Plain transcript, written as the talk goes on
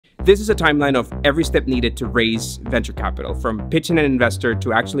This is a timeline of every step needed to raise venture capital, from pitching an investor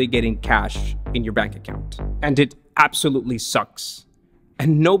to actually getting cash in your bank account. And it absolutely sucks.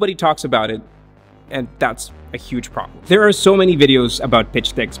 And nobody talks about it, and that's a huge problem. There are so many videos about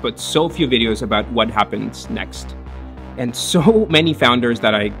pitch decks, but so few videos about what happens next. And so many founders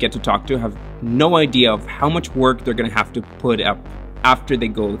that I get to talk to have no idea of how much work they're gonna have to put up after they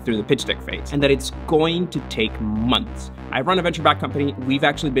go through the pitch deck phase, and that it's going to take months. I run a venture-backed company. We've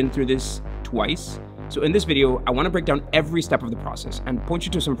actually been through this twice. So in this video, I wanna break down every step of the process and point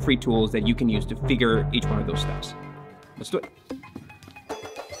you to some free tools that you can use to figure each one of those steps. Let's do it.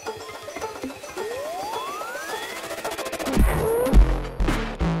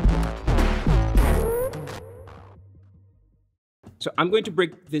 So I'm going to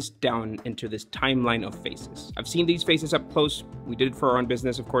break this down into this timeline of phases. I've seen these phases up close. We did it for our own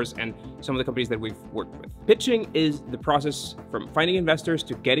business, of course, and some of the companies that we've worked with. Pitching is the process from finding investors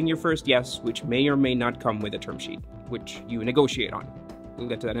to getting your first yes, which may or may not come with a term sheet, which you negotiate on. We'll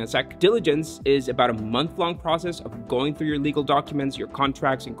get to that in a sec. Diligence is about a month-long process of going through your legal documents, your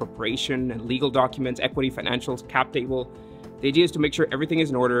contracts, incorporation, and legal documents, equity, financials, cap table. The idea is to make sure everything is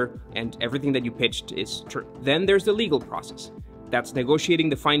in order and everything that you pitched is true. Then there's the legal process. That's negotiating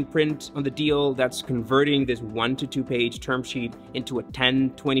the fine print on the deal. That's converting this 1 to 2 page term sheet into a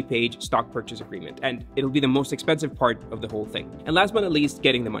 10, 20 page stock purchase agreement. And it'll be the most expensive part of the whole thing. And last but not least,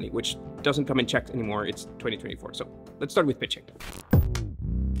 getting the money, which doesn't come in checks anymore. It's 2024. So let's start with pitching.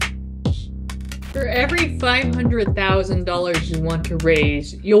 For every $500,000 you want to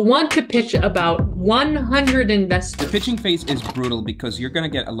raise, you'll want to pitch about 100 investors. The pitching phase is brutal because you're going to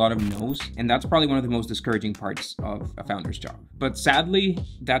get a lot of no's, and that's probably one of the most discouraging parts of a founder's job. But sadly,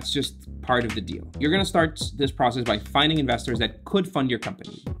 that's just part of the deal. You're going to start this process by finding investors that could fund your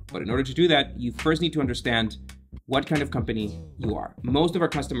company. But in order to do that, you first need to understand what kind of company you are. Most of our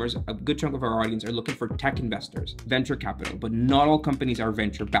customers, a good chunk of our audience, are looking for tech investors, venture capital, but not all companies are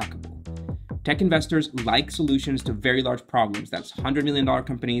venture backable. Tech investors like solutions to very large problems. That's $100 million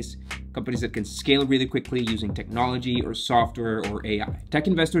companies, companies that can scale really quickly using technology or software or AI. Tech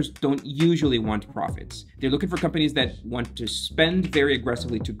investors don't usually want profits. They're looking for companies that want to spend very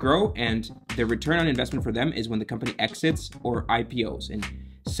aggressively to grow, and their return on investment for them is when the company exits or IPOs in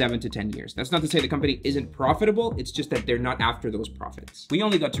 7 to 10 years. That's not to say the company isn't profitable, it's just that they're not after those profits. We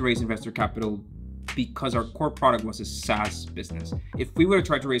only got to raise investor capital because our core product was a SaaS business. If we would have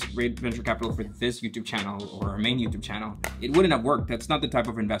tried to raise venture capital for this YouTube channel or our main YouTube channel, it wouldn't have worked. That's not the type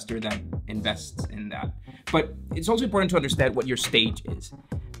of investor that invests in that. But it's also important to understand what your stage is.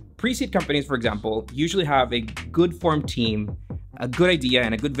 Pre-seed companies, for example, usually have a good formed team, a good idea,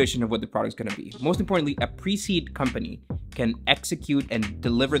 and a good vision of what the product is going to be. Most importantly, a pre-seed company can execute and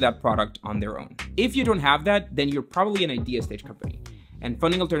deliver that product on their own. If you don't have that, then you're probably an idea stage company, and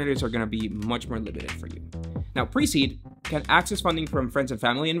funding alternatives are going to be much more limited for you. Now, pre-seed can access funding from friends and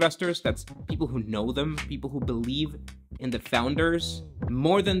family investors. That's people who know them, people who believe in the founders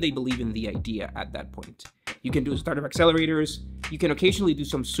more than they believe in the idea at that point. You can do startup accelerators. You can occasionally do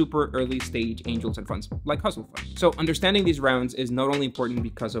some super early stage angels and funds like Hustle Fund. So understanding these rounds is not only important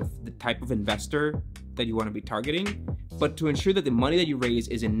because of the type of investor that you want to be targeting, but to ensure that the money that you raise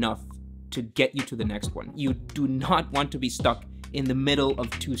is enough to get you to the next one. You do not want to be stuck in the middle of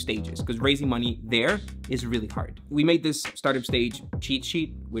 2 stages, because raising money there is really hard. We made this startup stage cheat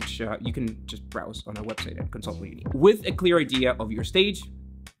sheet, which you can just browse on our website and consult what you need. With a clear idea of your stage,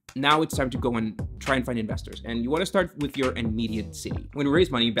 now it's time to go and try and find investors. And you want to start with your immediate city. When we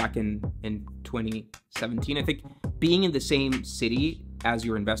raised money back in 2017, I think being in the same city as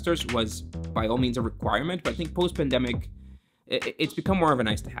your investors was by all means a requirement, but I think post-pandemic, it's become more of a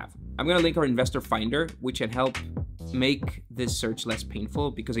nice to have. I'm going to link our investor finder, which can help make this search less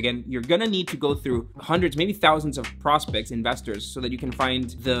painful, because again, you're going to need to go through hundreds, maybe thousands of prospects, investors, so that you can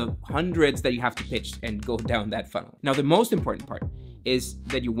find the hundreds that you have to pitch and go down that funnel. Now, the most important part is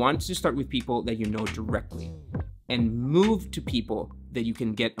that you want to start with people that you know directly and move to people that you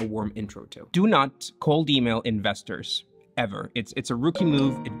can get a warm intro to. Do not cold email investors ever. It's a rookie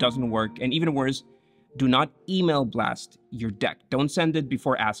move. It doesn't work. And even worse, do not email blast your deck. Don't send it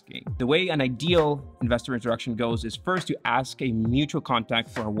before asking. The way an ideal investor introduction goes is first you ask a mutual contact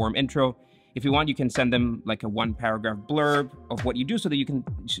for a warm intro. If you want, you can send them like a 1-paragraph blurb of what you do so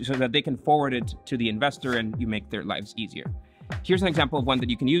that they can forward it to the investor and you make their lives easier. Here's an example of one that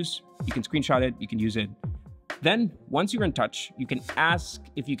you can use. You can screenshot it, you can use it. Then, once you're in touch, you can ask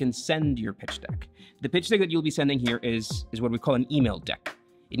if you can send your pitch deck. The pitch deck that you'll be sending here is what we call an email deck.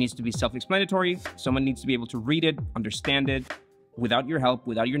 It needs to be self-explanatory. Someone needs to be able to read it, understand it, without your help,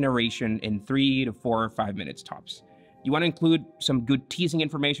 without your narration, in 3 to 4 or 5 minutes tops. You want to include some good teasing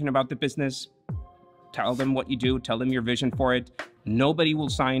information about the business. Tell them what you do, tell them your vision for it. Nobody will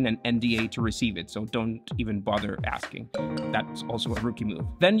sign an NDA to receive it, so don't even bother asking. That's also a rookie move.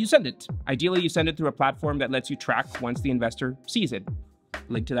 Then you send it. Ideally, you send it through a platform that lets you track once the investor sees it.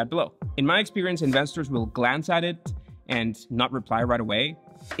 Link to that below. In my experience, investors will glance at it and not reply right away.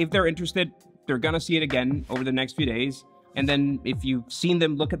 If they're interested, they're gonna see it again over the next few days. And then if you've seen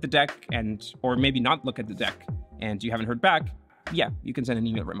them look at the deck or maybe not look at the deck and you haven't heard back, yeah, you can send an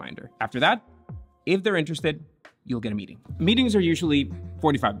email reminder. After that, if they're interested, you'll get a meeting. Meetings are usually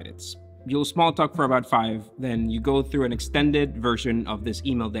 45 minutes. You'll small talk for about 5, then you go through an extended version of this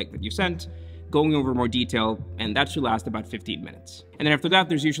email deck that you sent, going over more detail, and that should last about 15 minutes. And then after that,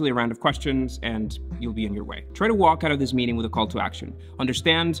 there's usually a round of questions and you'll be on your way. Try to walk out of this meeting with a call to action.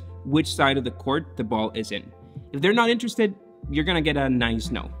 Understand which side of the court the ball is in. If they're not interested, you're gonna get a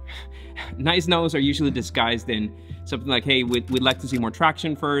nice no. Nice no's are usually disguised in something like, hey, we'd like to see more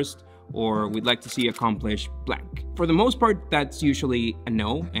traction first, or we'd like to see accomplish blank. For the most part, that's usually a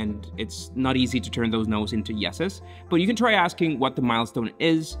no, and it's not easy to turn those no's into yeses, but you can try asking what the milestone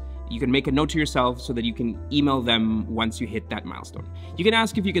is. You can make a note to yourself so that you can email them once you hit that milestone. You can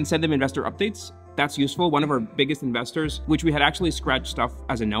ask if you can send them investor updates. That's useful. One of our biggest investors, which we had actually scratched off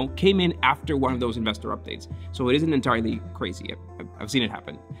as a no, came in after one of those investor updates. So it isn't entirely crazy. I've seen it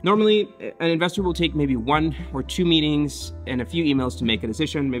happen. Normally, an investor will take maybe 1 or 2 meetings and a few emails to make a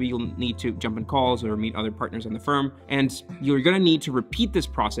decision. Maybe you'll need to jump on calls or meet other partners in the firm. And you're gonna need to repeat this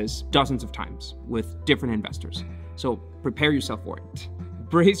process dozens of times with different investors. So prepare yourself for it.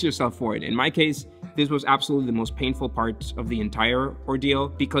 Brace yourself for it. In my case, this was absolutely the most painful part of the entire ordeal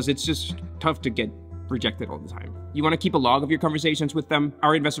because it's just tough to get rejected all the time. You want to keep a log of your conversations with them.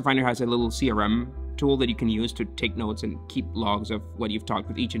 Our Investor Finder has a little CRM tool that you can use to take notes and keep logs of what you've talked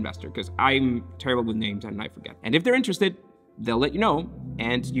with each investor, because I'm terrible with names and I forget. And if they're interested, they'll let you know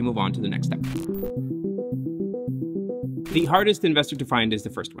and you move on to the next step. The hardest investor to find is the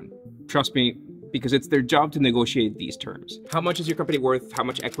first one. Trust me, because it's their job to negotiate these terms. How much is your company worth? How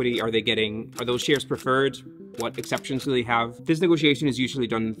much equity are they getting? Are those shares preferred? What exceptions do they have? This negotiation is usually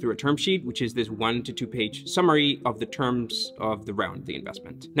done through a term sheet, which is this 1 to 2 page summary of the terms of the round, the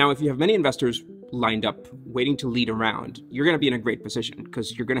investment. Now, if you have many investors lined up waiting to lead a round, you're gonna be in a great position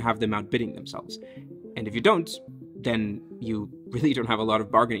because you're gonna have them outbidding themselves. And if you don't, then you really don't have a lot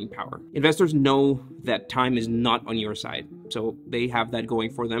of bargaining power. Investors know that time is not on your side, so they have that going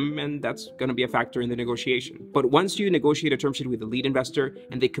for them, and that's gonna be a factor in the negotiation. But once you negotiate a term sheet with the lead investor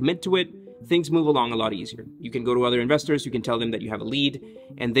and they commit to it, things move along a lot easier. You can go to other investors, you can tell them that you have a lead,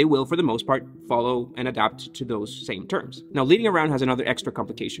 and they will, for the most part, follow and adapt to those same terms. Now, leading around has another extra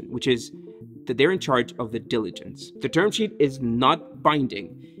complication, which is that they're in charge of the diligence. The term sheet is not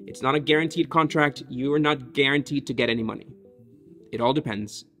binding. It's not a guaranteed contract. You are not guaranteed to get any money. It all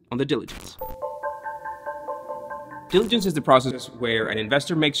depends on the diligence. Diligence is the process where an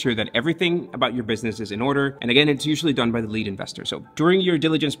investor makes sure that everything about your business is in order. And again, it's usually done by the lead investor. So during your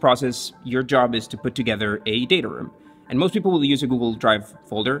diligence process, your job is to put together a data room. And most people will use a Google Drive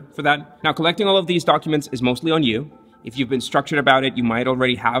folder for that. Now, collecting all of these documents is mostly on you. If you've been structured about it, you might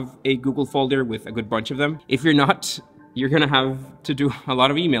already have a Google folder with a good bunch of them. If you're not, you're gonna have to do a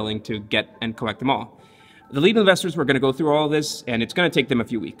lot of emailing to get and collect them all. The lead investors were gonna go through all this, and it's gonna take them a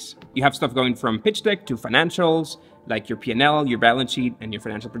few weeks. You have stuff going from pitch deck to financials, like your P&L, your balance sheet, and your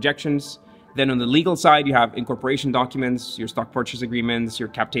financial projections. Then on the legal side, you have incorporation documents, your stock purchase agreements, your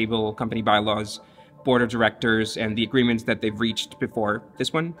cap table, company bylaws, board of directors, and the agreements that they've reached before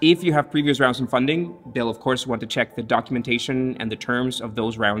this one. If you have previous rounds of funding, they'll of course want to check the documentation and the terms of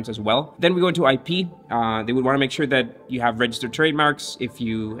those rounds as well. Then we go into IP. They would want to make sure that you have registered trademarks. If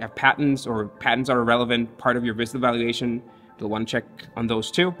you have patents or patents are a relevant part of your business evaluation, they'll want to check on those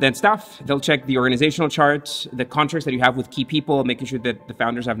too. Then staff, they'll check the organizational chart, the contracts that you have with key people, making sure that the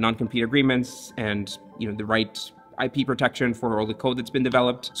founders have non-compete agreements and the right IP protection for all the code that's been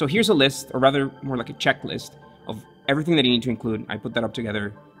developed. So here's a list, or rather more like a checklist of everything that you need to include. I put that up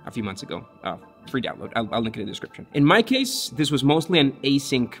together a few months ago. Free download. I'll link it in the description. In my case, this was mostly an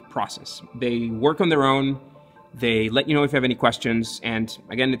async process. They work on their own. They let you know if you have any questions. And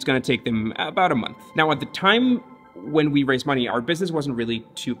again, it's going to take them about a month. Now, at the time when we raised money, our business wasn't really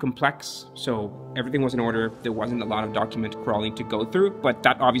too complex, so everything was in order. There wasn't a lot of document crawling to go through, but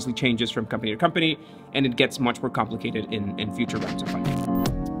that obviously changes from company to company, and it gets much more complicated in future rounds of funding.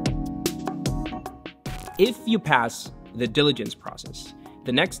 If you pass the diligence process,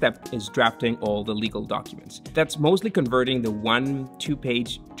 the next step is drafting all the legal documents. That's mostly converting the 1-2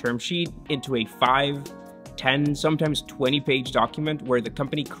 page term sheet into a 5, 10, sometimes 20 page document where the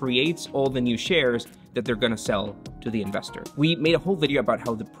company creates all the new shares that they're going to sell to the investor. We made a whole video about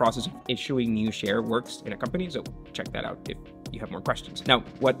how the process of issuing new share works in a company, so check that out if you have more questions. Now,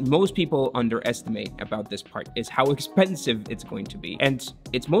 what most people underestimate about this part is how expensive it's going to be. And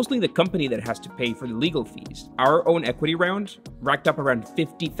it's mostly the company that has to pay for the legal fees. Our own equity round racked up around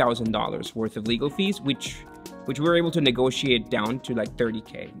 $50,000 worth of legal fees, which we were able to negotiate down to like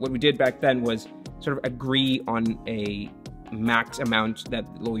 30K. What we did back then was sort of agree on a max amount that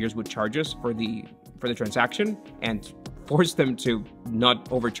lawyers would charge us for the transaction and force them to not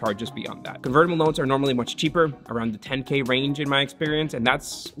overcharge us beyond that. Convertible notes are normally much cheaper, around the 10K range in my experience, and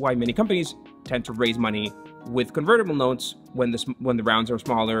that's why many companies tend to raise money with convertible notes when the rounds are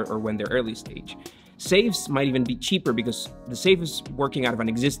smaller or when they're early stage. Safes might even be cheaper because the safe is working out of an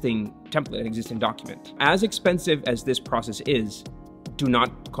existing template, an existing document. As expensive as this process is, do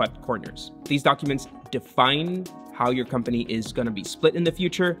not cut corners. These documents define how your company is going to be split in the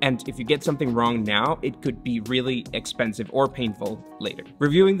future, and if you get something wrong now, it could be really expensive or painful later.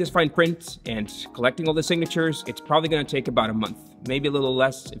 Reviewing this fine print and collecting all the signatures, it's probably going to take about a month, maybe a little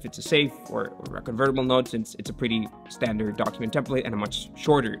less if it's a safe or a convertible note, since it's a pretty standard document template and a much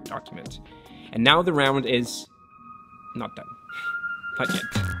shorter document. And now the round is not done. Not yet.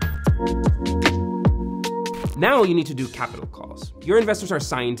 Now you need to do capital calls. Your investors are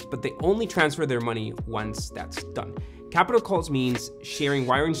signed, but they only transfer their money once that's done. Capital calls means sharing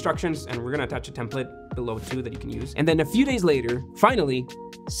wire instructions, and we're gonna attach a template below too that you can use. And then a few days later, finally,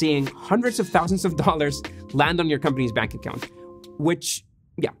 seeing hundreds of thousands of dollars land on your company's bank account, which,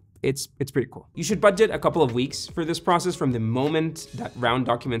 yeah, it's pretty cool. You should budget a couple of weeks for this process from the moment that round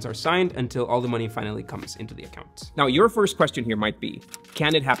documents are signed until all the money finally comes into the account. Now, your first question here might be,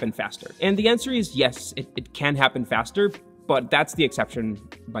 can it happen faster? And the answer is yes, it can happen faster, but that's the exception,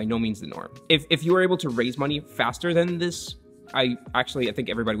 by no means the norm. If you were able to raise money faster than this, I think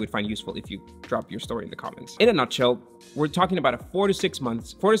everybody would find useful if you drop your story in the comments. In a nutshell, we're talking about a 4 to 6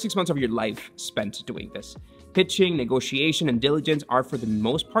 months of your life spent doing this. Pitching, negotiation, and diligence are for the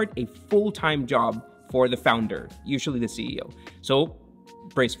most part a full-time job for the founder, usually the CEO. So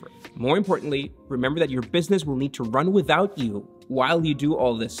brace for it. More importantly, remember that your business will need to run without you while you do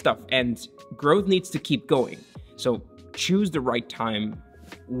all this stuff, and growth needs to keep going. So choose the right time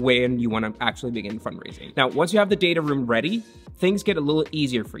when you want to actually begin fundraising. Now, once you have the data room ready, things get a little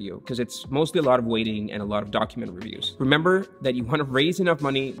easier for you because it's mostly a lot of waiting and a lot of document reviews. Remember that you want to raise enough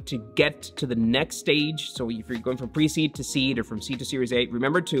money to get to the next stage. So if you're going from pre-seed to seed or from seed to Series A,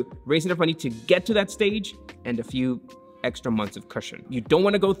 remember to raise enough money to get to that stage and a few extra months of cushion. You don't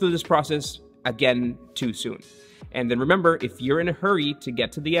want to go through this process again too soon. And then remember, if you're in a hurry to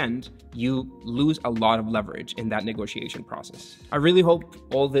get to the end, you lose a lot of leverage in that negotiation process. I really hope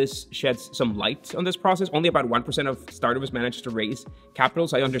all this sheds some light on this process. Only about 1% of startups manage to raise capital,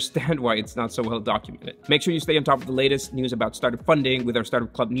 so I understand why it's not so well documented. Make sure you stay on top of the latest news about startup funding with our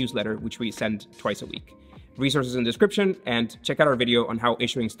Startup Club newsletter, which we send twice a week. Resources in the description, and check out our video on how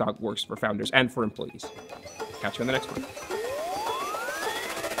issuing stock works for founders and for employees. Catch you on the next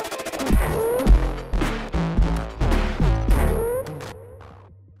one.